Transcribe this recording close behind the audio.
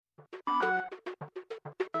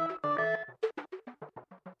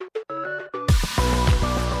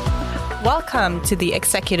Welcome to the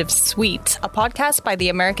Executive Suite, a podcast by the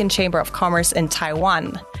American Chamber of Commerce in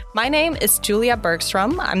Taiwan. My name is Julia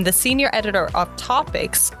Bergstrom. I'm the senior editor of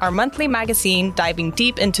Topics, our monthly magazine diving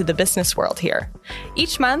deep into the business world here.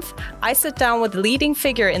 Each month, I sit down with a leading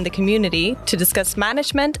figure in the community to discuss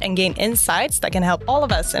management and gain insights that can help all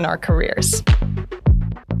of us in our careers.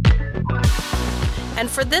 And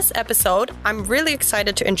for this episode, I'm really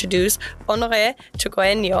excited to introduce Honoré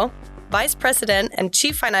Tchoukuegno, Vice President and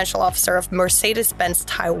Chief Financial Officer of Mercedes-Benz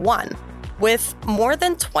Taiwan. With more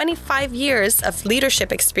than 25 years of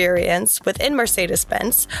leadership experience within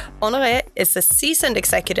Mercedes-Benz, Honoré is a seasoned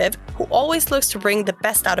executive who always looks to bring the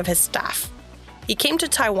best out of his staff. He came to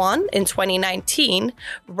Taiwan in 2019,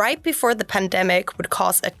 right before the pandemic would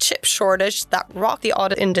cause a chip shortage that rocked the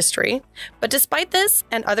auto industry. But despite this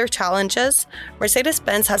and other challenges,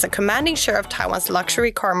 Mercedes-Benz has a commanding share of Taiwan's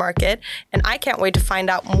luxury car market, and I can't wait to find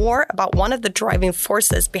out more about one of the driving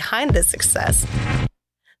forces behind this success.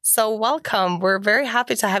 So welcome. We're very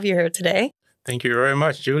happy to have you here today. Thank you very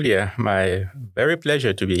much, Julia. My very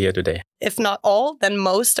pleasure to be here today. If not all, then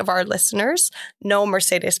most of our listeners know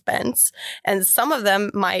Mercedes-Benz. And some of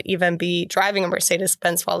them might even be driving a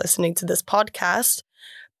Mercedes-Benz while listening to this podcast.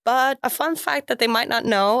 But a fun fact that they might not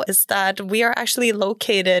know is that we are actually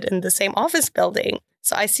located in the same office building.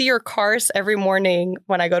 So I see your cars every morning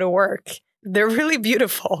when I go to work. They're really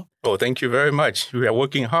beautiful. Oh, thank you very much. We are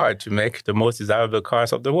working hard to make the most desirable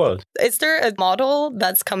cars of the world. Is there a model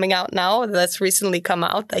that's coming out now that's recently come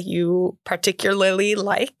out that you particularly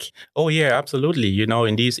like? Oh, yeah, absolutely. You know,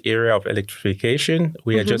 in this area of electrification,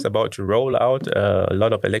 we are just about to roll out a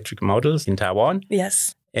lot of electric models in Taiwan.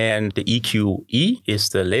 Yes. And the EQE is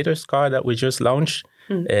the latest car that we just launched.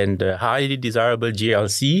 And the highly desirable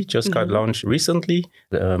GLC just got launched recently.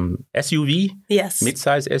 The SUV, yes,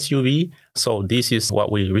 mid-size SUV. So this is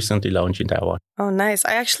what we recently launched in Taiwan. Oh, nice.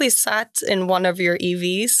 I actually sat in one of your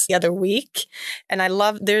EVs the other week. And I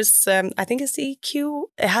love, there's, I think it's the EQ.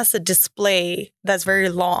 It has a display that's very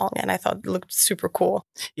long. And I thought it looked super cool.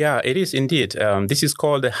 Yeah, it is indeed. This is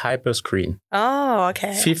called the Hyperscreen. Oh,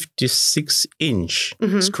 okay. 56-inch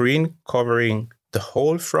screen covering the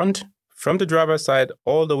whole front, from the driver's side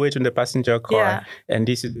all the way to the passenger car. Yeah. And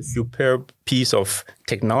this is a superb piece of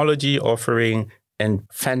technology offering and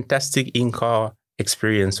fantastic in-car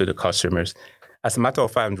experience to the customers. As a matter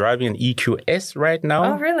of fact, I'm driving an EQS right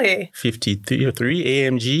now. Oh, really? 53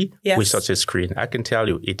 AMG yes. with such a screen. I can tell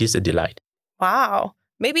you, it is a delight. Wow.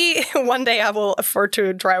 Maybe one day I will afford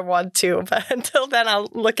to drive one too. But until then, I'll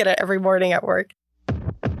look at it every morning at work.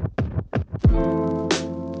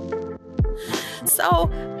 So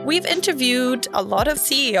we've interviewed a lot of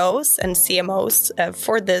CEOs and CMOs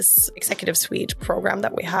for this Executive Suite program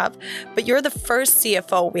that we have, but you're the first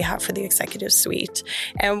CFO we have for the Executive Suite.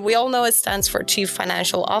 And we all know it stands for Chief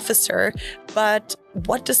Financial Officer, but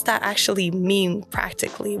what does that actually mean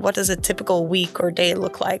practically? What does a typical week or day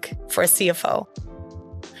look like for a CFO?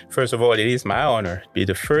 First of all, it is my honor to be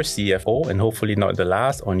the first CFO and hopefully not the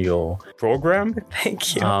last on your program.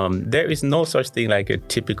 Thank you. There is no such thing like a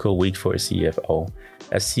typical week for a CFO.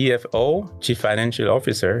 As CFO, Chief Financial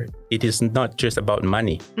Officer, it is not just about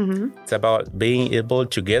money. It's about being able,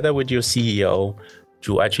 together with your CEO,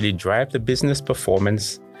 to actually drive the business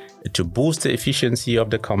performance, to boost the efficiency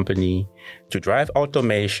of the company, to drive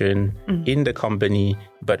automation in the company,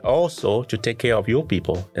 but also to take care of your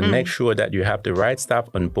people and make sure that you have the right staff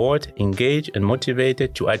on board, engaged and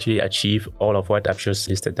motivated to actually achieve all of what I've just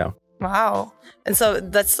listed down. Wow. And so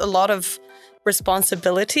that's a lot of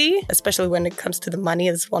responsibility, especially when it comes to the money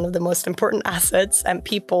is one of the most important assets and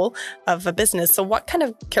people of a business. So what kind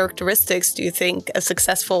of characteristics do you think a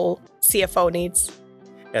successful CFO needs?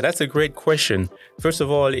 Yeah, that's a great question. First of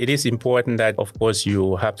all, it is important that, of course,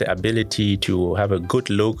 you have the ability to have a good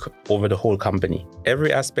look over the whole company.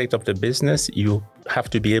 Every aspect of the business, you have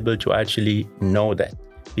to be able to actually know that.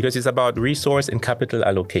 Because it's about resource and capital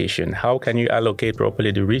allocation. How can you allocate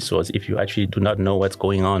properly the resource if you actually do not know what's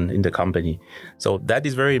going on in the company? So that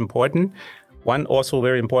is very important. One also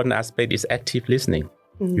very important aspect is active listening.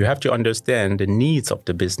 You have to understand the needs of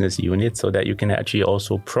the business unit so that you can actually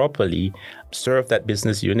also properly serve that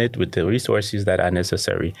business unit with the resources that are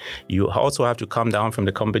necessary. You also have to come down from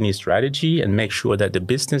the company strategy and make sure that the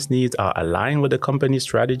business needs are aligned with the company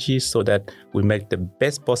strategy so that we make the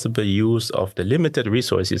best possible use of the limited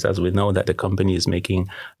resources as we know that the company is making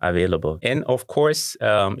available. And of course,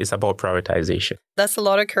 it's about prioritization. That's a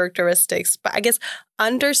lot of characteristics, but I guess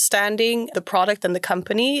understanding the product and the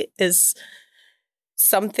company is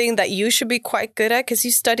something that you should be quite good at? Because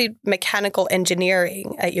you studied mechanical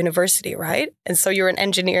engineering at university, right? And so you're an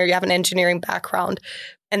engineer, you have an engineering background.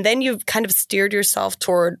 And then you've kind of steered yourself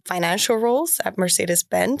toward financial roles at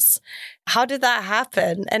Mercedes-Benz. How did that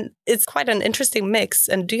happen? And it's quite an interesting mix.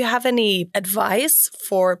 And do you have any advice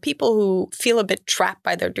for people who feel a bit trapped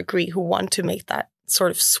by their degree, who want to make that sort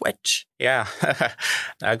of switch? Yeah,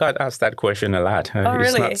 I got asked that question a lot. Oh,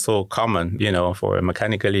 it's really? not so common, for a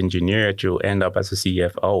mechanical engineer to end up as a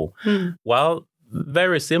CFO. Well,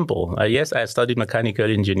 very simple. Yes, I studied mechanical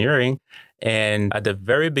engineering. And at the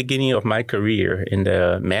very beginning of my career in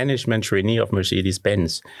the management trainee of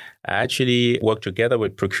Mercedes-Benz, I actually worked together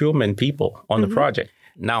with procurement people on the project.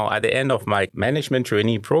 Now, at the end of my management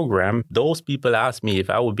trainee program, those people asked me if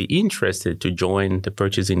I would be interested to join the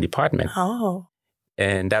purchasing department. Oh.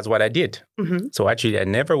 And that's what I did. So actually, I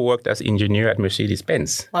never worked as engineer at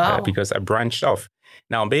Mercedes-Benz because I branched off.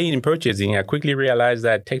 Now, being in purchasing, I quickly realized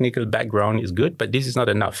that technical background is good, but this is not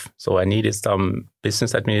enough. So I needed some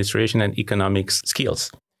business administration and economics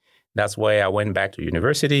skills. That's why I went back to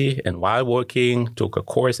university, and while working, took a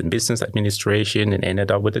course in business administration and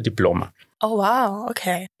ended up with a diploma. Oh, wow.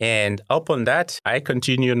 Okay. And upon that, I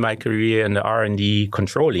continued my career in the R&D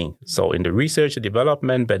controlling. So in the research and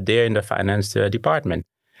development, but there in the finance department.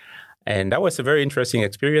 And that was a very interesting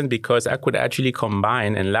experience because I could actually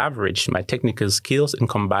combine and leverage my technical skills and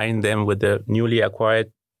combine them with the newly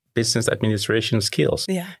acquired business administration skills.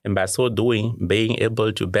 Yeah. And by so doing, being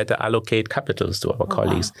able to better allocate capitals to our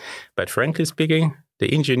colleagues. Wow. But frankly speaking,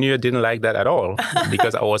 the engineer didn't like that at all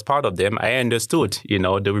because I was part of them. I understood,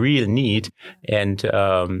 the real need. And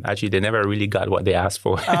actually, they never really got what they asked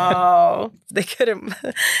for. Oh, they couldn't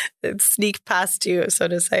sneak past you, so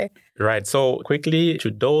to say. Right. So quickly, to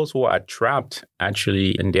those who are trapped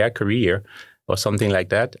actually in their career or something like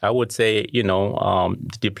that, I would say, the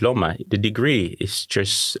diploma, the degree is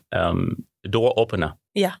just a door opener.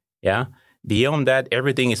 Yeah. Yeah. Beyond that,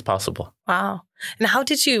 everything is possible. Wow. And how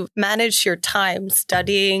did you manage your time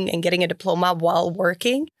studying and getting a diploma while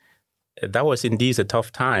working? That was indeed a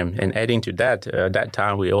tough time. And adding to that, that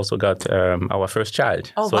time we also got our first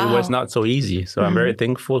child. Oh, so wow. It was not so easy. So I'm very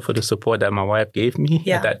thankful for the support that my wife gave me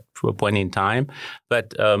at that point in time.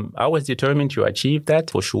 But I was determined to achieve that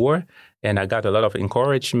for sure. And I got a lot of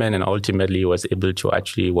encouragement and ultimately was able to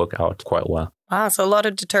actually work out quite well. Wow, so a lot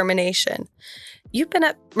of determination. You've been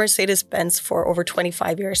at Mercedes-Benz for over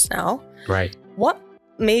 25 years now. Right. What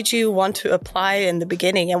made you want to apply in the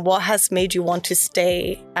beginning, and what has made you want to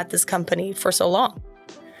stay at this company for so long?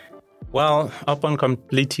 Well, upon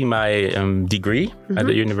completing my degree at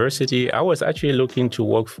the university, I was actually looking to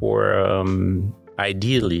work for,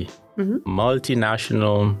 ideally,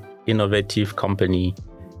 multinational, innovative company.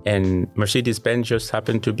 And Mercedes-Benz just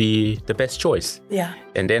happened to be the best choice. Yeah.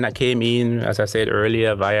 And then I came in, as I said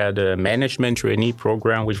earlier, via the management trainee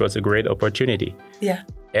program, which was a great opportunity. Yeah.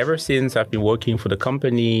 Ever since, I've been working for the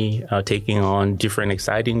company, taking on different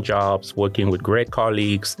exciting jobs, working with great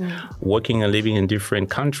colleagues, working and living in different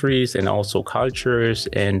countries and also cultures.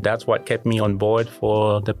 And that's what kept me on board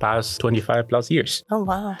for the past 25 plus years. Oh,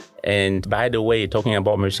 wow. And by the way, talking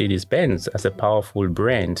about Mercedes-Benz as a powerful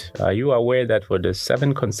brand, are you aware that for the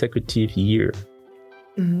 7th consecutive year,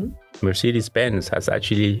 Mercedes-Benz has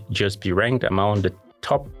actually just been ranked among the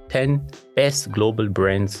top 10 best global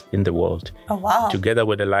brands in the world. Oh, wow. Together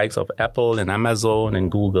with the likes of Apple and Amazon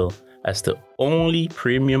and Google as the only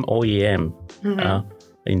premium OEM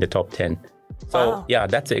in the top 10. So, yeah,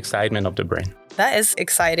 that's the excitement of the brand. That is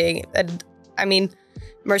exciting. And I mean,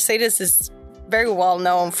 Mercedes is very well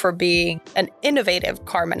known for being an innovative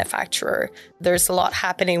car manufacturer. There's a lot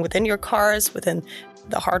happening within your cars, within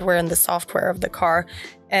the hardware and the software of the car.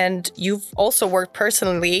 And you've also worked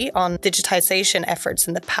personally on digitization efforts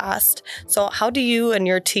in the past. So how do you and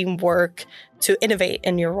your team work to innovate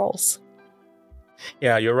in your roles?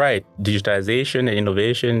 Yeah, you're right. Digitization and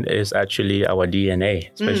innovation is actually our DNA,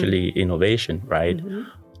 especially innovation, right?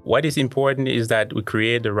 What is important is that we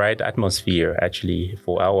create the right atmosphere actually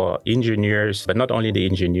for our engineers, but not only the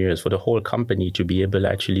engineers, for the whole company to be able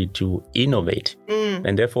actually to innovate.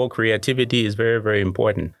 And therefore, creativity is very, very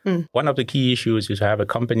important. One of the key issues is to have a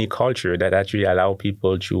company culture that actually allow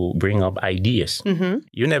people to bring up ideas.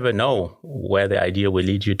 You never know where the idea will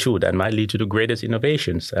lead you to. That might lead to the greatest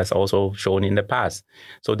innovations, as also shown in the past.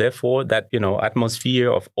 So therefore, that,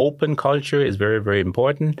 atmosphere of open culture is very, very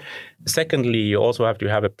important. Secondly, you also have to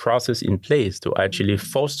have a process in place to actually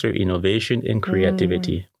foster innovation and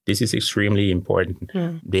creativity. This is extremely important.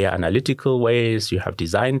 There are analytical ways, you have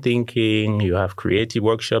design thinking, you have creative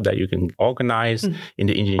workshop that you can organize. In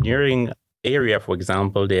the engineering area, for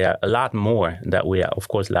example, there are a lot more that we are, of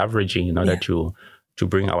course, leveraging in order to to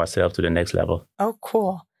bring ourselves to the next level. Oh,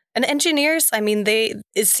 cool. And engineers, I mean,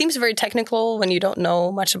 it seems very technical when you don't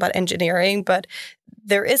know much about engineering, but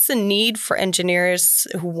there is a need for engineers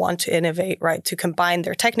who want to innovate, right? To combine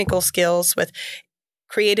their technical skills with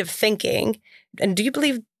creative thinking. And do you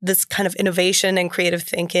believe this kind of innovation and creative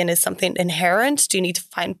thinking is something inherent? Do you need to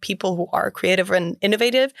find people who are creative and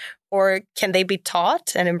innovative, or can they be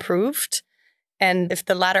taught and improved? And if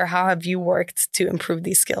the latter, how have you worked to improve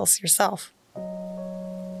these skills yourself?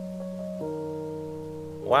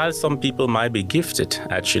 While some people might be gifted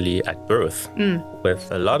actually at birth with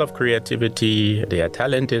a lot of creativity, they are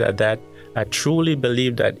talented at that, I truly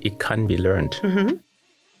believe that it can be learned. Mm-hmm.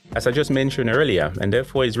 As I just mentioned earlier, and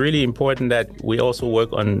therefore it's really important that we also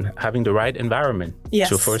work on having the right environment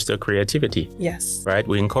to foster creativity. Yes. Right?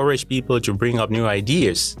 We encourage people to bring up new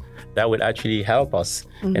ideas that would actually help us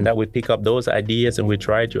and that we pick up those ideas and we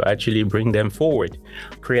try to actually bring them forward.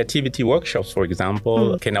 Creativity workshops, for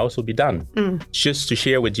example, can also be done. Just to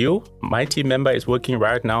share with you, my team member is working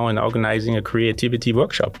right now on organizing a creativity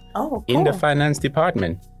workshop in the finance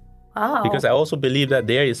department. Wow. Because I also believe that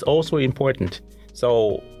there is also important.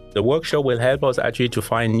 So the workshop will help us actually to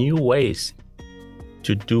find new ways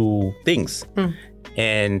to do things.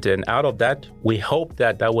 And out of that, we hope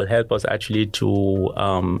that will help us actually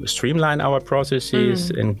to streamline our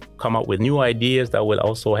processes and come up with new ideas that will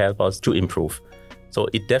also help us to improve. So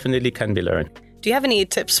it definitely can be learned. Do you have any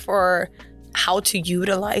tips for how to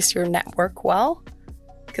utilize your network well?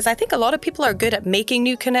 Because I think a lot of people are good at making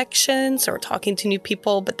new connections or talking to new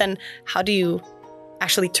people, but then how do you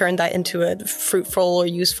actually turn that into a fruitful or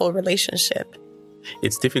useful relationship?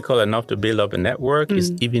 It's difficult enough to build up a network.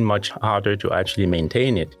 It's even much harder to actually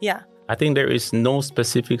maintain it. Yeah. I think there is no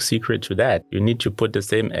specific secret to that. You need to put the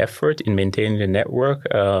same effort in maintaining the network,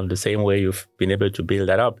 the same way you've been able to build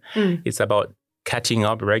that up. It's about catching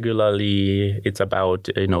up regularly. It's about,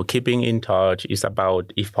 keeping in touch. It's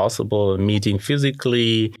about, if possible, meeting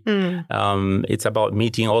physically. It's about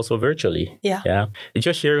meeting also virtually. Yeah.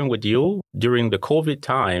 Just sharing with you, during the COVID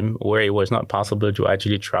time, where it was not possible to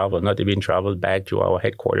actually travel, not even travel back to our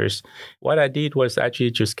headquarters, what I did was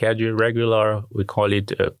actually to schedule regular, we call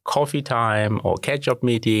it coffee time or catch-up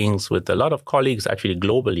meetings with a lot of colleagues actually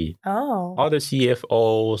globally. Other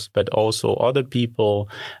CFOs, but also other people,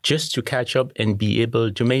 just to catch up and be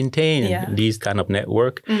able to maintain these kind of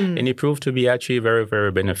network. And it proved to be actually very,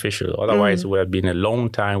 very beneficial. Otherwise, it would have been a long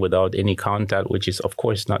time without any contact, which is, of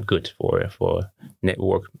course, not good for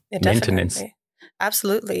network maintenance.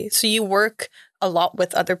 Absolutely. So you work a lot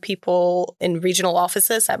with other people in regional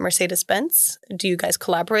offices at Mercedes-Benz. Do you guys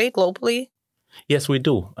collaborate globally? Yes, we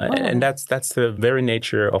do. And that's the very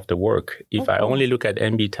nature of the work. If I only look at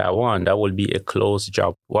MB Taiwan, that will be a closed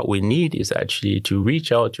job. What we need is actually to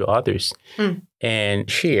reach out to others and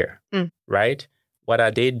share, right? What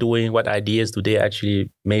are they doing? What ideas do they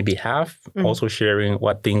actually maybe have? Also sharing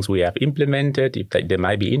what things we have implemented, if they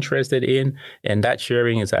might be interested in. And that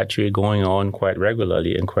sharing is actually going on quite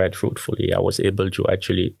regularly and quite fruitfully. I was able to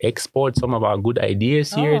actually export some of our good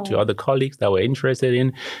ideas here to other colleagues that were interested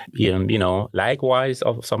in. Likewise,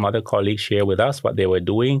 some other colleagues share with us what they were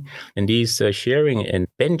doing. And these sharing and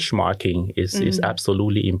benchmarking is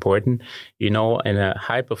absolutely important. In a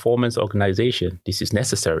high-performance organization, this is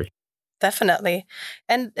necessary. Definitely.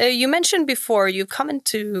 And you mentioned before, you've come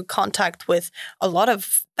into contact with a lot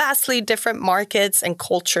of vastly different markets and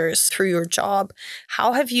cultures through your job.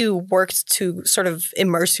 How have you worked to sort of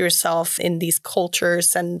immerse yourself in these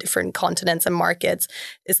cultures and different continents and markets?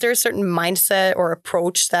 Is there a certain mindset or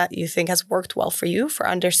approach that you think has worked well for you for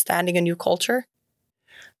understanding a new culture?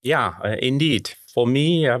 Yeah, indeed. For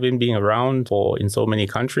me, having been around in so many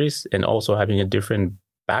countries and also having a different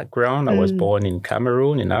background. I was born in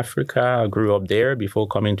Cameroon, in Africa. I grew up there before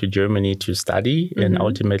coming to Germany to study and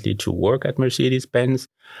ultimately to work at Mercedes-Benz.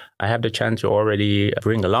 I have the chance to already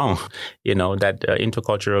bring along, that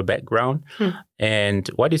intercultural background. And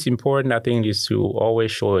what is important, I think, is to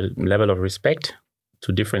always show a level of respect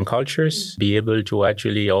to different cultures, be able to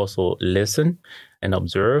actually also listen and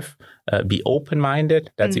observe, be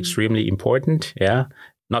open-minded. That's extremely important. Yeah.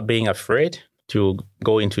 Not being afraid to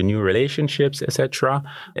go into new relationships, etc.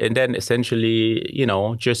 And then essentially,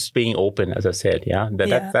 just being open, as I said,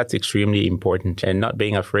 that's extremely important. And not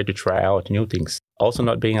being afraid to try out new things. Also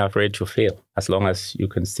not being afraid to fail, as long as you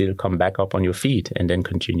can still come back up on your feet and then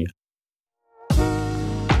continue.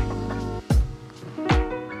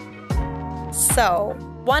 So,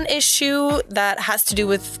 one issue that has to do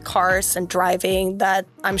with cars and driving that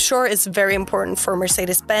I'm sure is very important for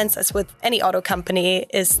Mercedes-Benz, as with any auto company,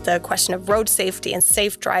 is the question of road safety and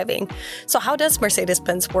safe driving. So how does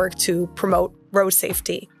Mercedes-Benz work to promote road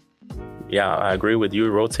safety? Yeah, I agree with you.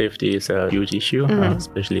 Road safety is a huge issue,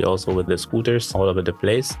 especially also with the scooters all over the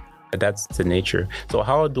place. That's the nature. So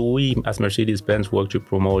how do we as Mercedes-Benz work to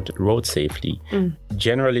promote road safety?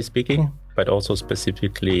 Generally speaking, but also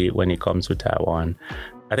specifically when it comes to Taiwan,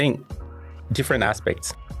 I think different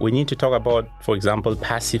aspects. We need to talk about, for example,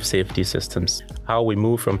 passive safety systems, how we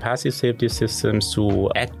move from passive safety systems to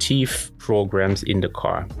active programs in the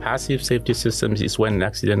car. Passive safety systems is when an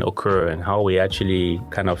accident occurs and how we actually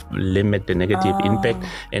kind of limit the negative impact.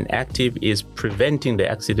 And active is preventing the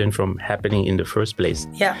accident from happening in the first place.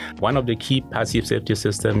 Yeah. One of the key passive safety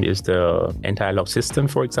systems is the anti-lock system,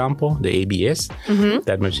 for example, the ABS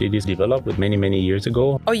that Mercedes developed with many years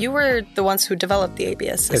ago. Oh, you were the ones who developed the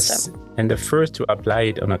ABS system. Yes. And the first to apply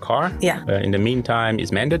it on a car. Yeah. In the meantime,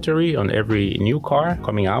 it's mandatory on every new car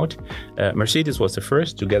coming out. Mercedes was the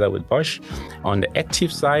first, together with Bosch. On the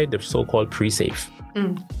active side, the so-called pre-safe.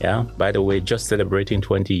 Yeah. By the way, just celebrating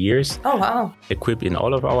 20 years. Oh, wow. Equipped in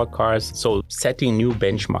all of our cars. So setting new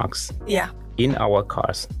benchmarks. Yeah. In our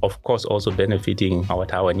cars, of course, also benefiting our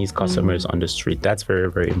Taiwanese customers on the street. That's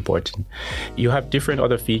very important. You have different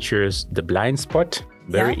other features. The blind spot,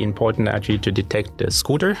 very important actually to detect the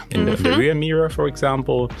scooter in the rear mirror, for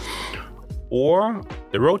example. Or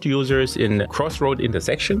the road users in crossroad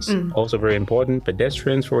intersections, also very important.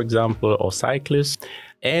 Pedestrians, for example, or cyclists.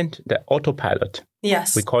 And the autopilot.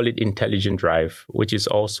 Yes. We call it intelligent drive, which is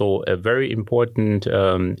also a very important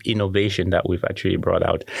innovation that we've actually brought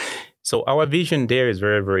out. So our vision there is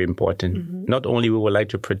very important. Not only we would like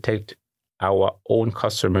to protect our own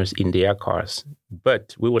customers in their cars,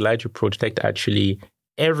 but we would like to protect actually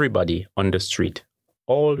everybody on the street,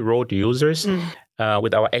 all road users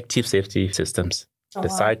with our active safety systems. The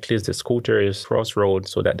cyclists, the scooters,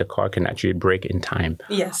 crossroads, so that the car can actually brake in time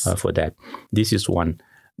for that. This is one.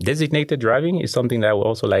 Designated driving is something that I would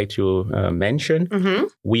also like to mention.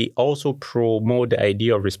 We also promote the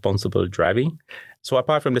idea of responsible driving. So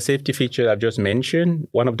apart from the safety feature I've just mentioned,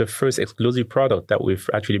 one of the first exclusive products that we've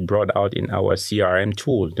actually brought out in our CRM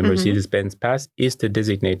tool, the Mercedes-Benz Pass, is the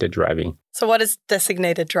designated driving. So what is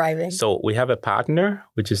designated driving? So we have a partner,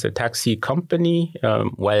 which is a taxi company,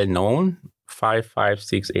 well-known,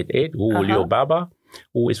 55688, Julio Baba,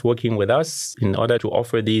 who is working with us in order to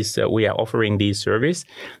offer these. We are offering these service.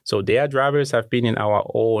 So their drivers have been in our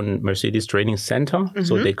own Mercedes training center.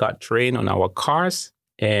 So they got trained on our cars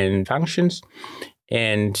and functions.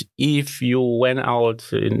 And if you went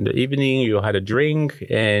out in the evening, you had a drink,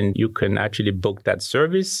 and you can actually book that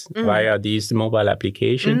service via this mobile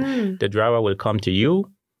application. The driver will come to you.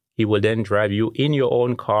 He will then drive you in your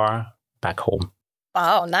own car back home.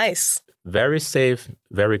 Wow, nice. Very safe,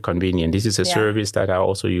 very convenient. This is a service that I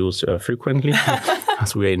also use frequently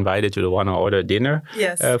as we are invited to the one or other dinner,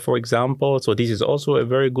 for example. So this is also a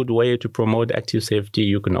very good way to promote active safety.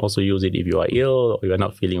 You can also use it if you are ill or you are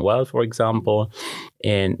not feeling well, for example.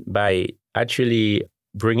 And by actually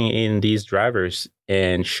bringing in these drivers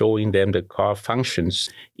and showing them the car functions,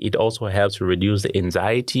 it also helps to reduce the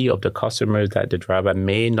anxiety of the customers that the driver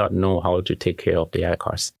may not know how to take care of their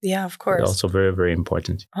cars. Yeah, of course. It's also very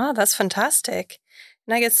important. Oh, that's fantastic.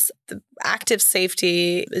 And I guess the active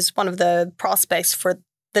safety is one of the prospects for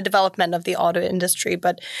the development of the auto industry.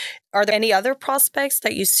 But are there any other prospects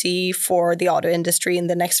that you see for the auto industry in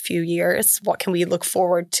the next few years? What can we look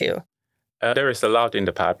forward to? There is a lot in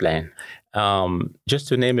the pipeline. Just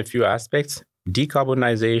to name a few aspects,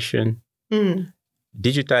 decarbonization,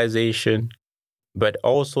 digitization, but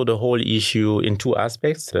also the whole issue in two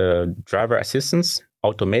aspects, driver assistance,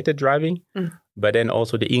 automated driving, but then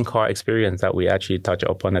also the in-car experience that we actually touched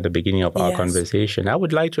upon at the beginning of our conversation. I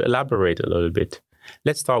would like to elaborate a little bit.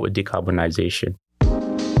 Let's start with decarbonization.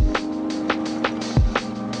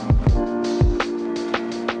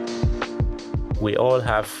 We all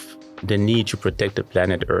have the need to protect the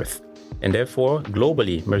planet Earth. And therefore,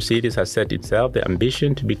 globally, Mercedes has set itself the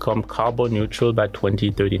ambition to become carbon neutral by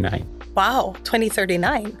 2039. Wow,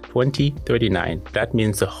 2039. 2039. That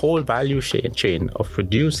means the whole value chain of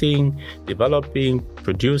producing, developing,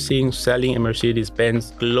 producing, selling a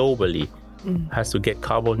Mercedes-Benz globally has to get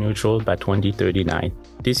carbon neutral by 2039.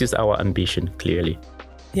 This is our ambition, clearly.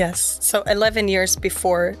 Yes. So 11 years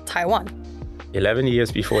before Taiwan. 11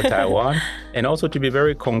 years before Taiwan. And also to be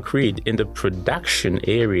very concrete, in the production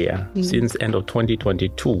area, since end of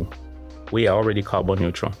 2022, we are already carbon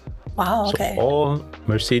neutral. Wow, okay. So all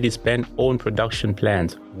Mercedes-Benz own production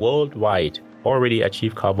plants worldwide already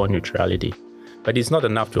achieve carbon neutrality. But it's not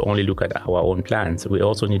enough to only look at our own plants. We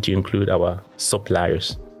also need to include our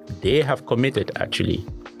suppliers. They have committed actually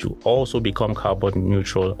to also become carbon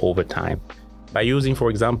neutral over time by using, for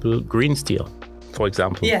example, green steel, for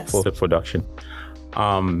example, for the production.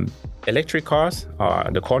 Electric cars are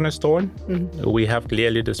the cornerstone. We have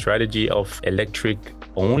clearly the strategy of electric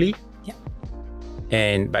only. Yeah.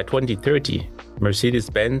 And by 2030,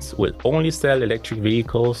 Mercedes-Benz will only sell electric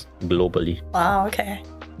vehicles globally. Wow, okay.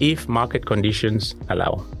 If market conditions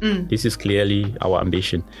allow. This is clearly our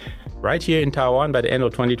ambition. Right here in Taiwan, by the end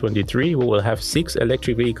of 2023, we will have 6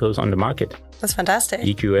 electric vehicles on the market. That's fantastic.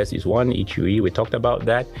 EQS is one, EQE, we talked about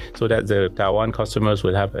that, so that the Taiwan customers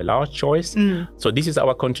will have a large choice. So this is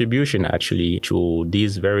our contribution actually to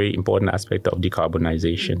this very important aspect of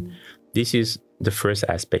decarbonization. This is the first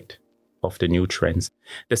aspect of the new trends.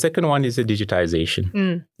 The second one is the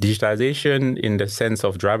digitization. Digitization in the sense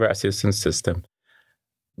of driver assistance system.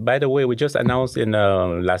 By the way, we just announced in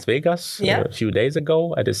Las Vegas a few days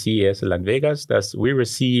ago at the CES in Las Vegas that we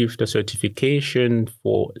received the certification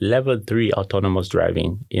for level 3 autonomous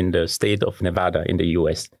driving in the state of Nevada in the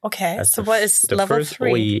US. Okay, That's so what is the level first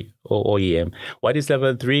 3? OEM. What is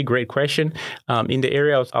level 3? Great question. In the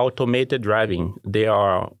area of automated driving, there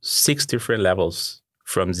are 6 different levels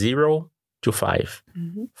from 0 to 5.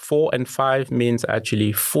 4 and 5 means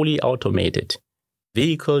actually fully automated.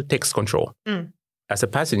 Vehicle takes control. As a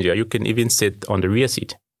passenger, you can even sit on the rear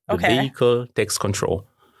seat. The vehicle takes control.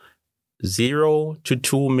 0 to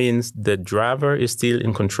 2 means the driver is still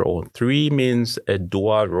in control. 3 means a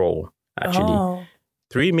dual role, actually.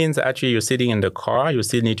 3 means actually you're sitting in the car. You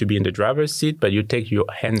still need to be in the driver's seat, but you take your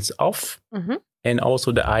hands off and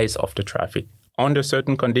also the eyes off the traffic. Under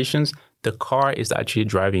certain conditions, the car is actually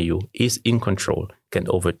driving you, is in control, can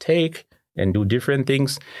overtake and do different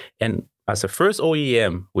things. And as a first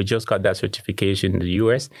OEM, we just got that certification in the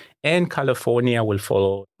US, and California will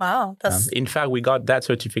follow. Wow. In fact, we got that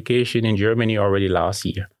certification in Germany already last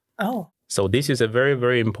year. So this is a very,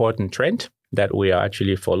 very important trend that we are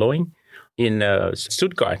actually following. In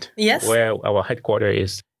Stuttgart, where our headquarters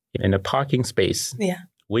is, in a parking space.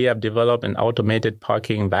 We have developed an automated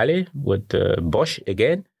parking valet with Bosch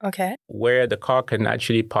again, where the car can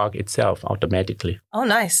actually park itself automatically. Oh,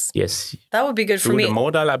 nice. Yes. That would be good for me.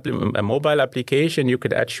 Through a mobile application, you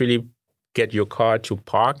could actually get your car to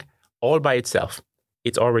park all by itself.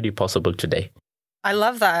 It's already possible today. I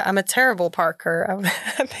love that. I'm a terrible parker.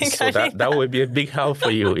 I think so that would be a big help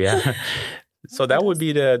for you, yeah. So that would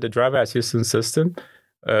be the driver assistance system.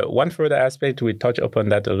 One further aspect, we touched upon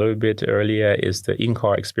that a little bit earlier, is the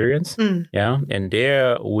in-car experience. And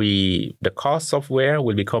there the car software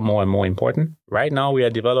will become more and more important. Right now, we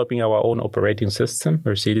are developing our own operating system,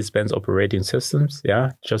 Mercedes-Benz operating systems,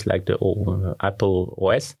 just like the Apple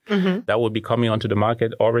OS. That will be coming onto the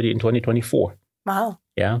market already in 2024. Wow.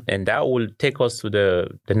 And that will take us to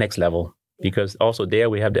the next level, because also there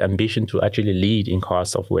we have the ambition to actually lead in car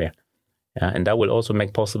software. And that will also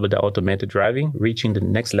make possible the automated driving, reaching the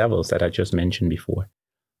next levels that I just mentioned before.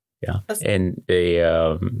 And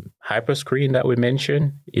the hyperscreen that we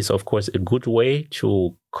mentioned is, of course, a good way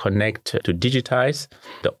to connect, to digitize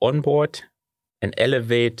the onboard and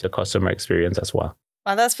elevate the customer experience as well.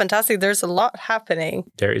 Wow, that's fantastic. There's a lot happening.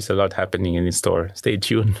 There is a lot happening in the store. Stay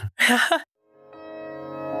tuned.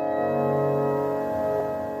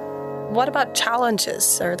 What about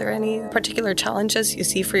challenges? Are there any particular challenges you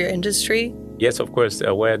see for your industry? Yes, of course.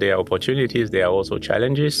 Where there are opportunities, there are also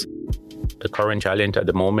challenges. The current challenge at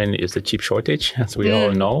the moment is the chip shortage, as we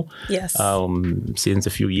all know. Yes. Since a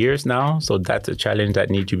few years now. So that's a challenge that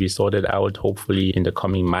needs to be sorted out, hopefully, in the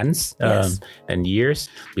coming months and years,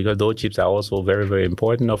 because those chips are also very, very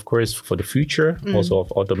important, of course, for the future, also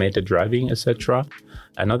of automated driving, etc.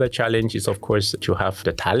 Another challenge is, of course, to have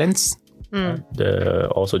the talents.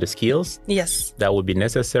 Also the skills that would be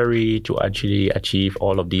necessary to actually achieve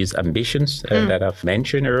all of these ambitions that I've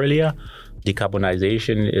mentioned earlier.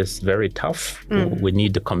 Decarbonization is very tough. We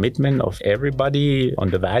need the commitment of everybody on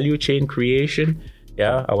the value chain creation.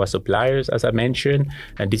 Our suppliers, as I mentioned,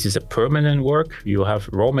 and this is a permanent work. You have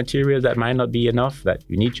raw materials that might not be enough, that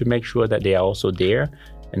you need to make sure that they are also there.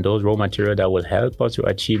 And those raw materials that will help us to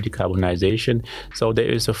achieve decarbonization. So there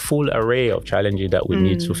is a full array of challenges that we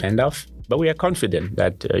need to fend off. But we are confident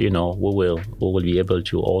that, we will be able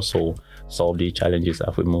to also solve these challenges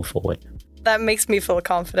as we move forward. That makes me feel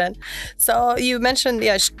confident. So you mentioned,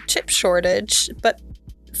 chip shortage. But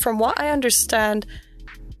from what I understand,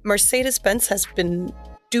 Mercedes-Benz has been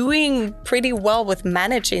doing pretty well with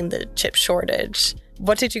managing the chip shortage.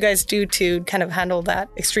 What did you guys do to kind of handle that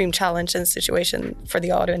extreme challenge and situation for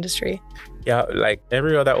the auto industry? Yeah, like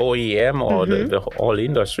every other OEM or the all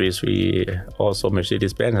industries, we also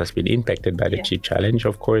Mercedes-Benz has been impacted by the chip challenge.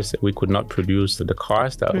 Of course, we could not produce the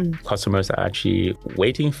cars that customers are actually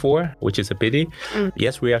waiting for, which is a pity.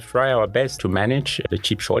 Yes, we have tried our best to manage the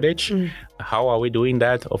chip shortage. How are we doing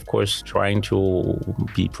that? Of course, trying to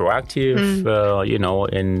be proactive,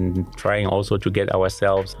 and trying also to get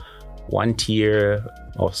ourselves one tier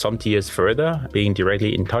or some tiers further, being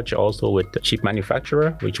directly in touch also with the chip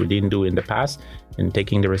manufacturer, which we didn't do in the past, and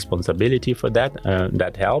taking the responsibility for that.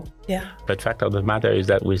 That helped. Yeah. But fact of the matter is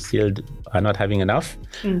that we still are not having enough.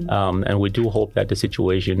 And we do hope that the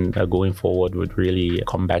situation going forward would really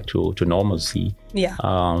come back to normalcy. Yeah.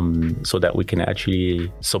 So that we can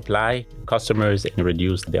actually supply customers and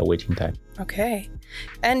reduce their waiting time. Okay.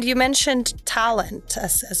 And you mentioned talent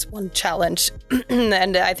as one challenge.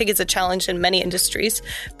 And I think it's a challenge in many industries.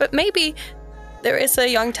 But maybe there is a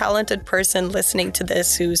young, talented person listening to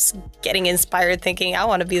this who's getting inspired, thinking, I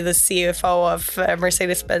want to be the CFO of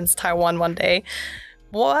Mercedes-Benz Taiwan one day.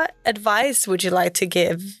 What advice would you like to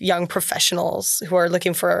give young professionals who are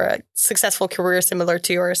looking for a successful career similar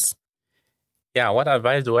to yours? Yeah, what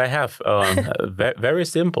advice do I have? Very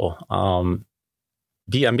simple.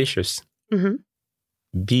 Be ambitious.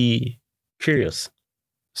 Be curious.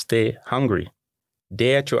 Stay hungry.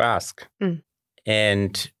 Dare to ask.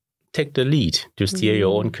 And take the lead to steer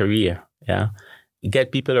your own career. Yeah.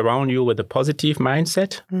 Get people around you with a positive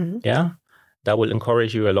mindset. Yeah. That will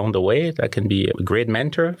encourage you along the way. That can be a great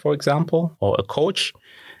mentor, for example, or a coach.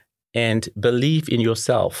 And believe in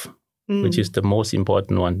yourself, which is the most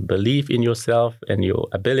important one. Believe in yourself and your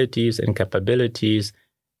abilities and capabilities,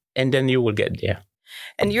 and then you will get there.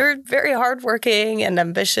 And you're very hardworking and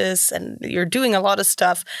ambitious, and you're doing a lot of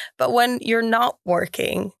stuff. But when you're not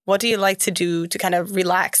working, what do you like to do to kind of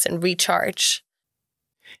relax and recharge?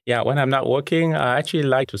 Yeah, when I'm not working, I actually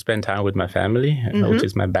like to spend time with my family, which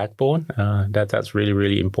is my backbone. That's really,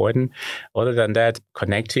 really important. Other than that,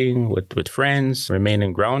 connecting with friends,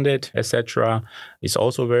 remaining grounded, etc., is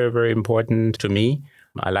also very, very important to me.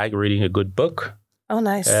 I like reading a good book. Oh,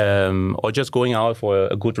 nice. Or just going out for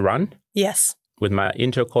a good run. Yes. With my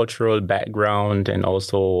intercultural background and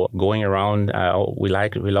also going around, we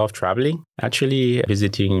love traveling, actually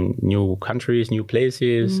visiting new countries, new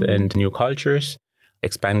places, and new cultures,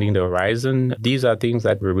 expanding the horizon. These are things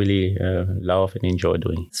that we really love and enjoy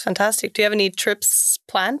doing. It's fantastic. Do you have any trips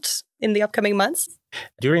planned in the upcoming months?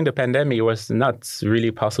 During the pandemic, it was not really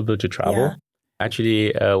possible to travel. Yeah.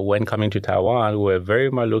 Actually, when coming to Taiwan, we were very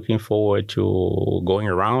much looking forward to going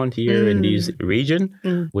around here in this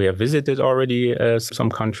region. We have visited already some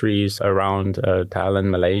countries around Thailand,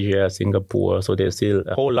 Malaysia, Singapore. So there's still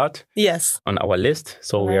a whole lot on our list.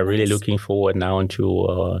 So we are really looking forward now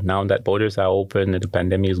to, now that borders are open and the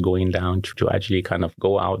pandemic is going down, to actually kind of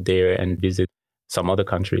go out there and visit some other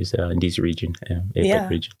countries in this region, APAC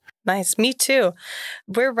region. Nice. Me too.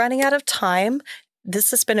 We're running out of time.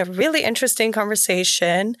 This has been a really interesting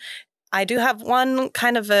conversation. I do have one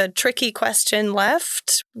kind of a tricky question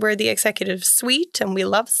left. We're the executive suite, and we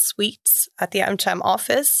love sweets at the AmCham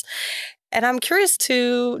office. And I'm curious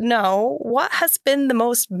to know, what has been the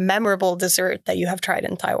most memorable dessert that you have tried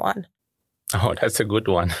in Taiwan? Oh, that's a good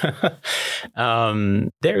one.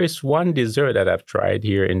 There is one dessert that I've tried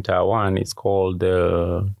here in Taiwan. It's called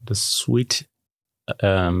the sweet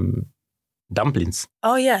dumplings.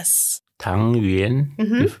 Oh, yes. Tang Yuan,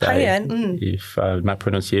 if my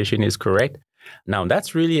pronunciation is correct. Now,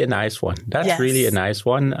 that's really a nice one. That's really a nice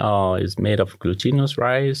one. It's made of glutinous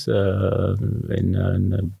rice in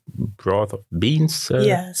a broth of beans,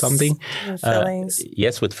 something. With fillings.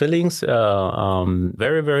 Yes, with fillings.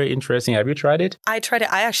 Very, very interesting. Have you tried it? I tried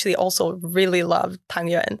it. I actually also really love Tang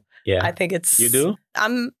Yuan. Yeah. I think it's... You do?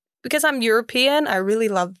 Because I'm European, I really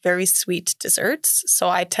love very sweet desserts. So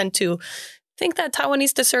I tend to think that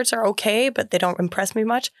Taiwanese desserts are okay, but they don't impress me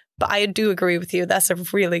much. But I do agree with you. That's a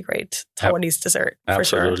really great Taiwanese dessert, for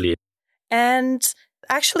sure. Absolutely. And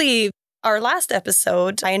actually, our last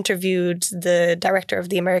episode, I interviewed the director of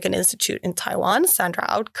the American Institute in Taiwan, Sandra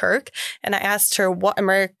Outkirk, and I asked her what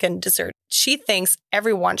American dessert she thinks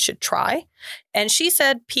everyone should try. And she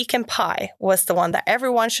said pecan pie was the one that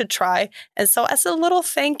everyone should try. And so as a little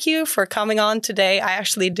thank you for coming on today, I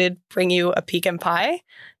actually did bring you a pecan pie.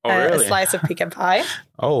 Really? A slice of pecan pie.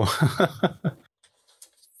 Oh.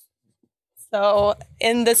 So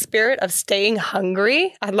in the spirit of staying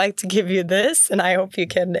hungry, I'd like to give you this, and I hope you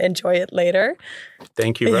can enjoy it later.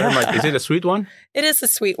 Thank you very much. Is it a sweet one? It is a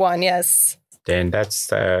sweet one, yes. then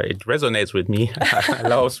that's it resonates with me. I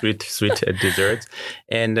love sweet desserts.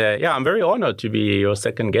 And I'm very honored to be your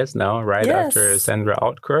second guest now, right after Sandra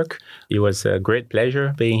Outkirk. It was a great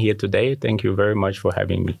pleasure being here today. Thank you very much for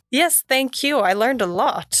having me. Yes, thank you. I learned a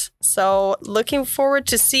lot. So looking forward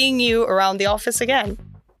to seeing you around the office again.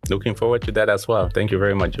 Looking forward to that as well. Thank you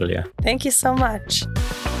very much, Julia. Thank you so much.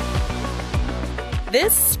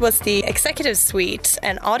 This was the Executive Suite,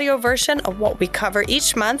 an audio version of what we cover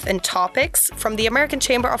each month in topics from the American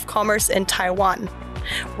Chamber of Commerce in Taiwan.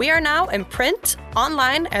 We are now in print,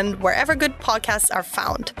 online, and wherever good podcasts are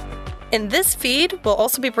found. In this feed, we'll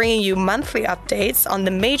also be bringing you monthly updates on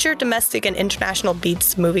the major domestic and international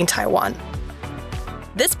beats moving Taiwan.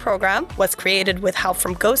 This program was created with help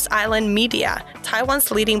from Ghost Island Media, Taiwan's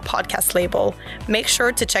leading podcast label. Make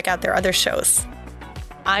sure to check out their other shows.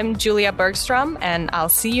 I'm Julia Bergstrom, and I'll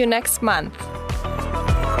see you next month.